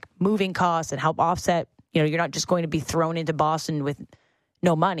CBA of like moving costs and help offset. You know, you're not just going to be thrown into Boston with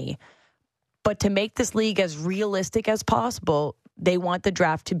no money. But to make this league as realistic as possible, they want the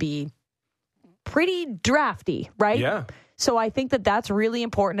draft to be pretty drafty, right? Yeah. So I think that's really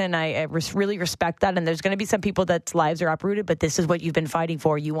important, and I really respect that. And there's going to be some people that's lives are uprooted, but this is what you've been fighting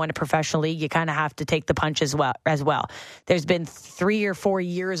for. You want a professional league, you kind of have to take the punch as well. There's been 3 or 4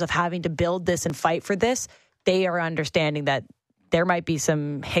 years of having to build this and fight for this. They are understanding that there might be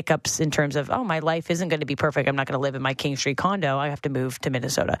some hiccups in terms of, my life isn't going to be perfect. I'm not going to live in my King Street condo. I have to move to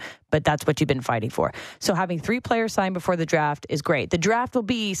Minnesota. But that's what you've been fighting for. So having 3 players signed before the draft is great. The draft will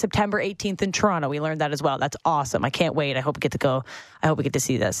be September 18th in Toronto. We learned that as well. That's awesome. I can't wait. I hope we get to go. I hope we get to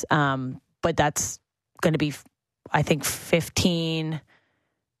see this. But that's going to be, I think, 15.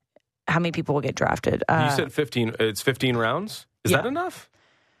 How many people will get drafted? You said 15. It's 15 rounds? Is that enough?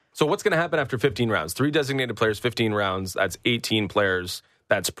 So what's going to happen after 15 rounds? 3 designated players, 15 rounds. That's 18 players.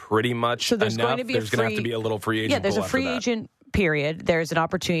 That's pretty much so there's enough. Going to be there's going to have to be a little free agent. Yeah, there's a pool free agent period. There's an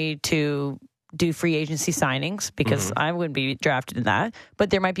opportunity to do free agency signings because I wouldn't be drafted in that. But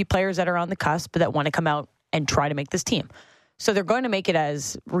there might be players that are on the cusp that want to come out and try to make this team. So they're going to make it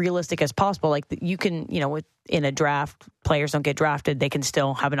as realistic as possible. Like you can, in a draft, players don't get drafted. They can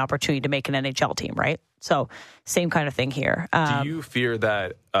still have an opportunity to make an NHL team, right? So same kind of thing here. Do you fear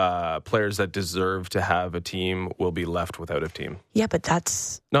that players that deserve to have a team will be left without a team? Yeah, but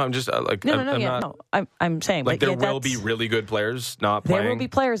that's... No, I'm just I'm saying... Like there will be really good players not playing. There will be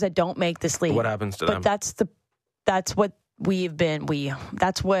players that don't make this league. What happens to them? But that's what we've been...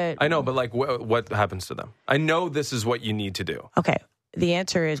 That's what... I know, but like what happens to them? I know this is what you need to do. Okay. The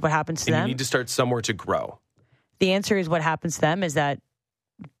answer is what happens to them. You need to start somewhere to grow. The answer is what happens to them is that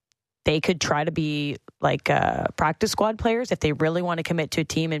they could try to be like practice squad players if they really want to commit to a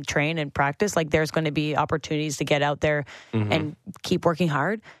team and train and practice. Like there's going to be opportunities to get out there and keep working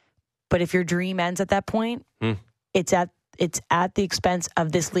hard. But if your dream ends at that point, it's at the expense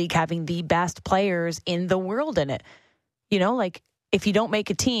of this league having the best players in the world in it. Like if you don't make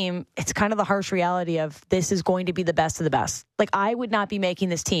a team, it's kind of the harsh reality of this is going to be the best of the best. Like I would not be making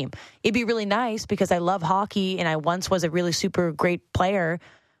this team. It'd be really nice because I love hockey and I once was a really super great player.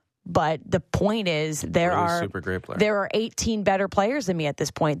 But the point is there are 18 better players than me at this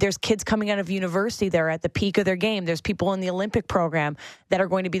point. There's kids coming out of university that are at the peak of their game. There's people in the Olympic program that are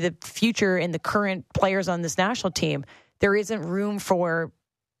going to be the future and the current players on this national team. There isn't room for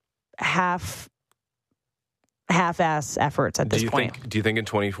half-ass efforts at this point. Do you think in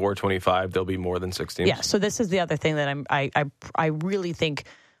 24, 25 there'll be more than 6 teams? Yeah, so this is the other thing that I really think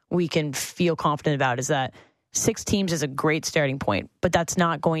we can feel confident about is that 6 teams is a great starting point, but that's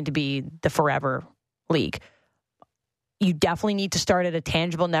not going to be the forever league. You definitely need to start at a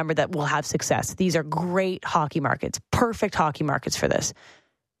tangible number that will have success. These are great hockey markets, perfect hockey markets for this.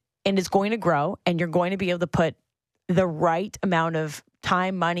 And it's going to grow, and you're going to be able to put the right amount of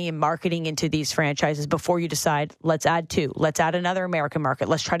time, money, and marketing into these franchises before you decide, let's add 2. Let's add another American market.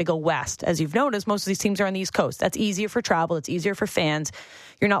 Let's try to go west. As you've noticed, most of these teams are on the East Coast. That's easier for travel. It's easier for fans.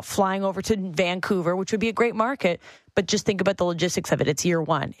 You're not flying over to Vancouver, which would be a great market, but just think about the logistics of it. It's year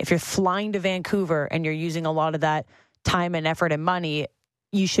one. If you're flying to Vancouver and you're using a lot of that time and effort and money,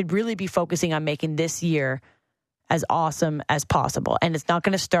 you should really be focusing on making this year as awesome as possible. And it's not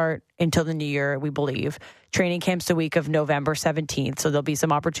going to start until the new year, we believe. Training camp's the week of November 17th, so there'll be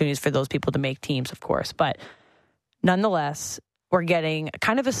some opportunities for those people to make teams, of course. But nonetheless, we're getting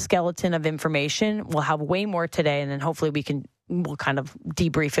kind of a skeleton of information. We'll have way more today, and then hopefully we'll kind of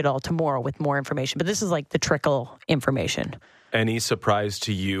debrief it all tomorrow with more information. But this is like the trickle information. Any surprise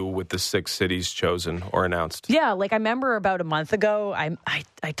to you with the 6 cities chosen or announced? Yeah, like I remember about a month ago, I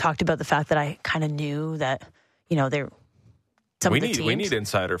talked about the fact that I kind of knew that, we need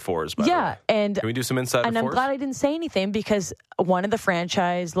insider fours, by the way. And can we do some insider fours? And I'm glad I didn't say anything because one of the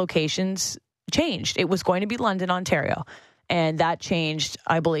franchise locations changed. It was going to be London, Ontario, and that changed,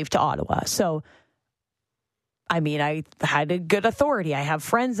 I believe, to Ottawa. So, I had a good authority. I have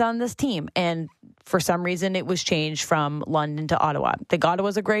friends on this team, and for some reason, it was changed from London to Ottawa. I think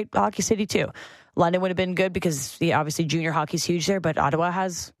Ottawa's a great hockey city too. London would have been good because obviously junior hockey's huge there, but Ottawa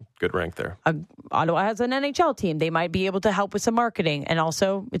has good rank there. Ottawa has an NHL team. They might be able to help with some marketing, and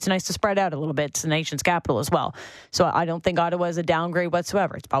also it's nice to spread out a little bit. It's the nation's capital as well, so I don't think Ottawa is a downgrade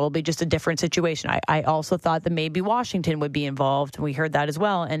whatsoever. It's probably just a different situation. I also thought that maybe Washington would be involved. We heard that as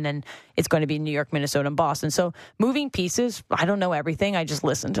well, and then it's going to be New York, Minnesota, and Boston. So moving pieces. I don't know everything. I just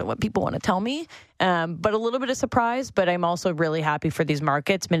listen to what people want to tell me, but a little bit of surprise. But I'm also really happy for these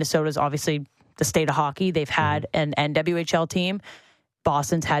markets. Minnesota's obviously the state of hockey. They've had an NWHL team.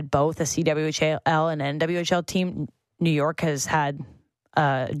 Boston's had both a CWHL and NWHL team. New York has had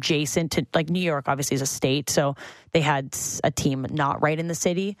adjacent to, like, New York obviously is a state, so they had a team not right in the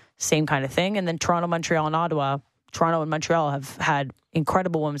city, same kind of thing. And then Toronto, Montreal, and Ottawa. Toronto and Montreal have had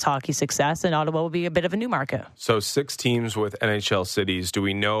incredible women's hockey success, and Ottawa will be a bit of a new market. So 6 teams with NHL cities. Do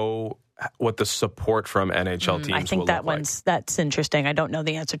we know what the support from NHL teams I think will that look one's that's interesting. I don't know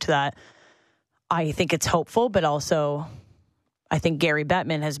the answer to that. I think it's hopeful, but also I think Gary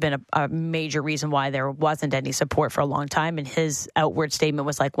Bettman has been a major reason why there wasn't any support for a long time. And his outward statement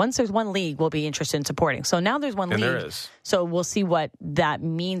was like, once there's one league, we'll be interested in supporting. So now there's one league. There is. So we'll see what that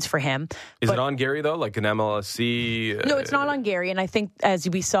means for him. Is it on Gary, though? Like an MLSC? No, it's not on Gary. And I think as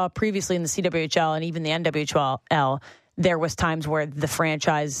we saw previously in the CWHL and even the NWHL, there was times where the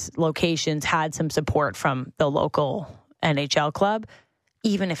franchise locations had some support from the local NHL club,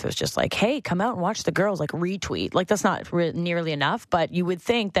 even if it was just like, hey, come out and watch the girls, like retweet. Like that's not nearly enough, but you would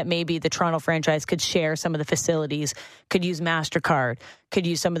think that maybe the Toronto franchise could share some of the facilities, could use MasterCard, could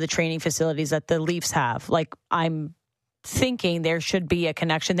use some of the training facilities that the Leafs have. Like I'm thinking there should be a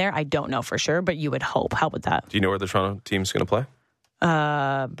connection there. I don't know for sure, but you would hope. How about that? Do you know where the Toronto team's going to play?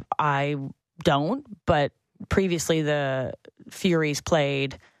 I don't, but previously the Furies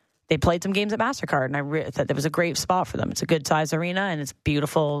played some games at MasterCard, and I thought that was a great spot for them. It's a good size arena, and it's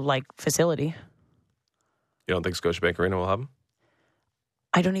beautiful, like, facility. You don't think Scotiabank Arena will have them?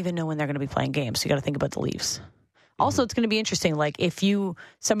 I don't even know when they're going to be playing games, so you got to think about the Leafs. Also, it's going to be interesting. Like,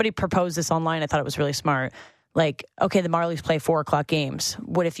 somebody proposed this online, I thought it was really smart. Like, okay, the Marlies play 4:00 games.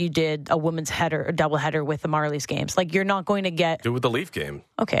 What if you did a women's header, a double header with the Marlies games? Like, you're not going to get... Do it with the Leaf game.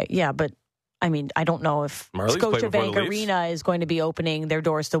 Okay, yeah, but I mean, I don't know if Marlies Scotiabank Arena is going to be opening their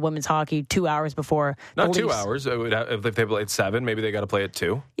doors to women's hockey 2 hours before. Not 2 hours. If they play at 7, maybe they got to play at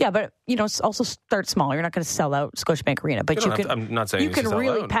 2. Yeah, but also start small. You're not going to sell out Scotiabank Arena, but I'm not saying you can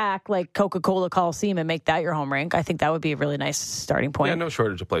really pack like Coca-Cola Coliseum and make that your home rink. I think that would be a really nice starting point. Yeah, no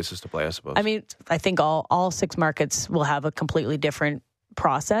shortage of places to play, I suppose. I mean, I think all 6 markets will have a completely different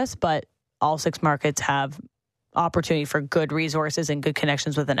process, but all 6 markets have opportunity for good resources and good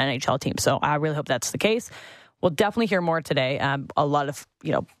connections with an NHL team. So I really hope that's the case. We'll definitely hear more today. A lot of,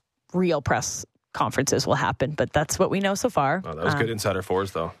 real press conferences will happen, but that's what we know so far. Oh, that was good insider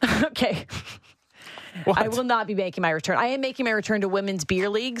fours, though. Okay. What? I will not be making my return. I am making my return to Women's Beer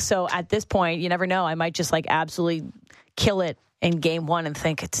League. So at this point, you never know. I might just absolutely kill it in game 1 and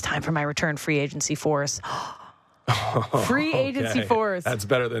think it's time for my return free agency force. Free agency force. That's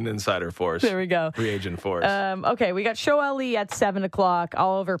better than insider force. There we go. Free agent force. Okay, we got Show Ali at 7 o'clock,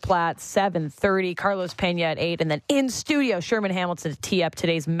 Oliver Platt 7:30, Carlos Pena at 8, and then in studio, Sherman Hamilton to tee up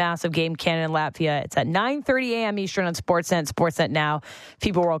today's massive game, Canada and Latvia. It's at 9:30 a.m. Eastern on Sportsnet, Sportsnet Now.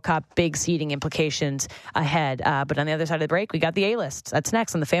 FIBA World Cup, big seeding implications ahead. But on the other side of the break, we got the A-list. That's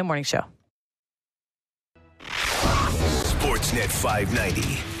next on the Fan Morning Show. Sportsnet 590,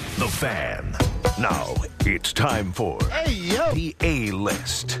 The Fan. Now, it's time for the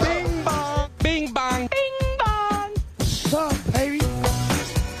A-List. Bing bong, bing bong, Bing bong! what's up, baby?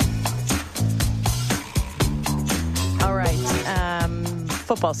 All right.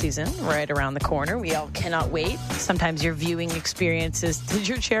 Football season right around the corner. We all cannot wait. Sometimes your viewing experiences. Did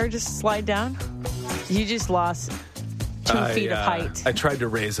your chair just slide down? You just lost 2 feet of height. I tried to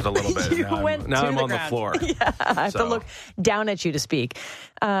raise it a little bit. You went now to I'm the on ground. the floor. Yeah, I have to look down at you to speak.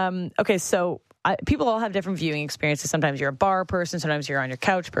 Okay, so people all have different viewing experiences. Sometimes you're a bar person, sometimes you're on your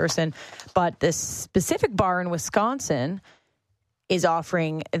couch person. But this specific bar in Wisconsin is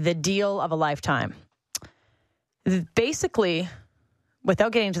offering the deal of a lifetime. Basically,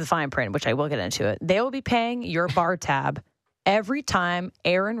 without getting into the fine print, which I will get into it, they will be paying your bar tab every time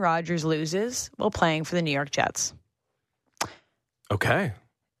Aaron Rodgers loses while playing for the New York Jets. Okay.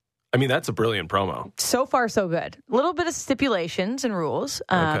 I mean, that's a brilliant promo. So far, so good. A little bit of stipulations and rules.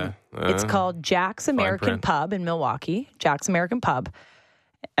 Okay. It's called Jack's American print. Pub in Milwaukee. Jack's American Pub.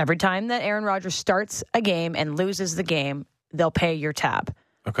 Every time that Aaron Rodgers starts a game and loses the game, they'll pay your tab.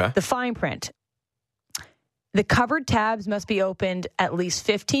 Okay. The fine print. The covered tabs must be opened at least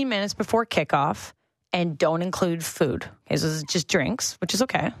 15 minutes before kickoff and don't include food. Okay, so this is just drinks, which is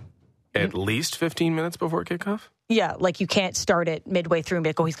okay. At least 15 minutes before kickoff? Yeah, like you can't start it midway through and be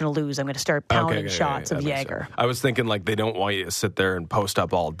like, oh, he's going to lose. I'm going to start pounding shots of Jaeger. I was thinking they don't want you to sit there and post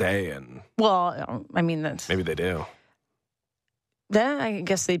up all day. And Well, I mean, that's... maybe they do. Then I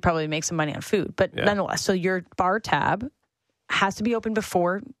guess they'd probably make some money on food. But nonetheless, so your bar tab has to be open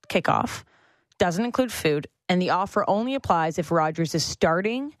before kickoff, doesn't include food, and the offer only applies if Rodgers is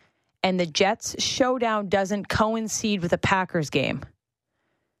starting and the Jets showdown doesn't coincide with a Packers game.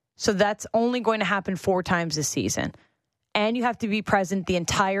 So that's only going to happen 4 times this season. And you have to be present the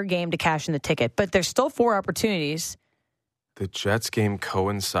entire game to cash in the ticket. But there's still 4 opportunities. The Jets game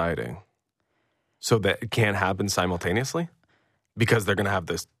coinciding. So that it can't happen simultaneously? Because they're going to have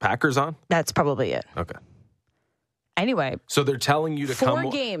the Packers on? That's probably it. Okay. Anyway. So they're telling you to 4 come.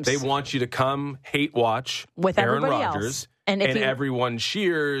 games. They want you to come hate watch with Aaron everybody Rodgers. Else. And Everyone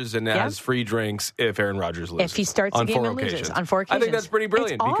cheers and has free drinks if Aaron Rodgers loses. If he starts the game and loses on 4 occasions. I think that's pretty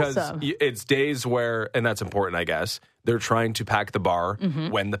brilliant because awesome. It's days where, and that's important, I guess, they're trying to pack the bar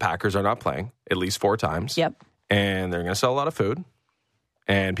when the Packers are not playing, at least 4 times. Yep. And they're going to sell a lot of food.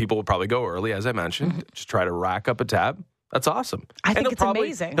 And people will probably go early, as I mentioned, just try to rack up a tab. That's awesome. I think it's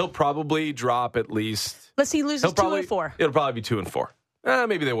amazing. He'll probably drop at least... Let's see, he loses 2 and 4. It'll probably be 2 and 4.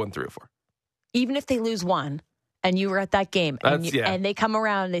 Maybe they won 3 or 4. Even if they lose 1 and you were at that game, and they come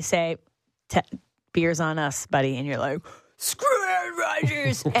around and they say, beer's on us, buddy. And you're like, screw Aaron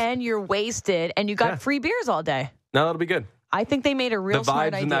Rodgers. And you're wasted, and you got free beers all day. No, that'll be good. I think they made a real smart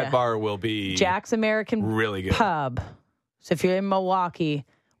idea. The vibes in that bar will be Jack's American really good. Pub. So if you're in Milwaukee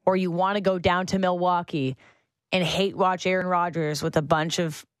or you want to go down to Milwaukee and hate watch Aaron Rodgers with a bunch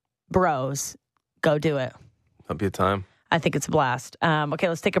of bros, go do it. That'll be a time. I think it's a blast. Okay,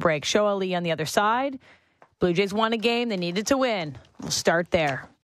 let's take a break. Show Ali on the other side. Blue Jays won a game. They needed to win. We'll start there.